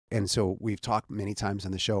so we've talked many times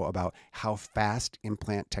on the show about how fast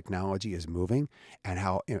implant technology is moving and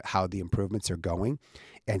how the improvements are going.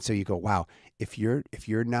 And so you go, wow, if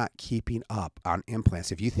you're not keeping up on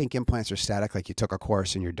implants, if you think implants are static, like you took a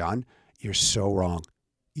course and you're done, you're so wrong.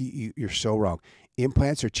 You're so wrong.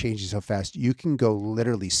 Implants are changing so fast. You can go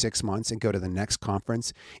literally 6 months and go to the next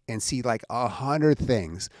conference and see like 100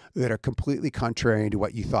 things that are completely contrary to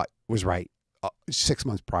what you thought was right 6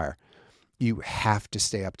 months prior. You have to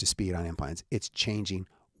stay up to speed on implants. It's changing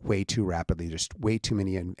way too rapidly. There's way too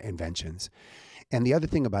many inventions. And the other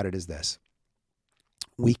thing about it is this: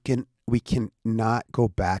 we can not go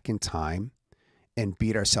back in time and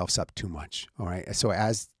beat ourselves up too much. All right. So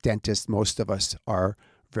as dentists, most of us are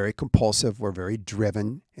very compulsive. We're very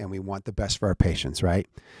driven, and we want the best for our patients, right?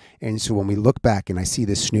 And so when we look back and I see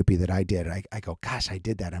this Snoopy that I did, I go, gosh, I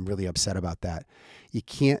did that. I'm really upset about that. You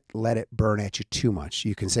can't let it burn at you too much.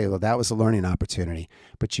 You can say, well, that was a learning opportunity,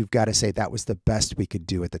 but you've got to say that was the best we could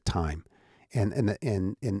do at the time. And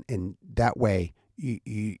that way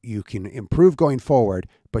you can improve going forward,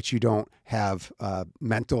 but you don't have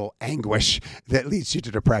mental anguish that leads you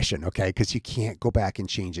to depression, okay? Because you can't go back and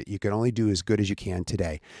change it. You can only do as good as you can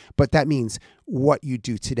today. But that means what you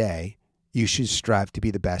do today, you should strive to be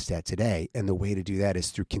the best at today. And the way to do that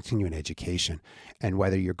is through continuing education. And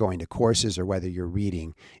whether you're going to courses or whether you're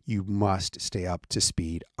reading, you must stay up to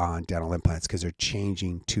speed on dental implants because they're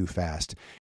changing too fast.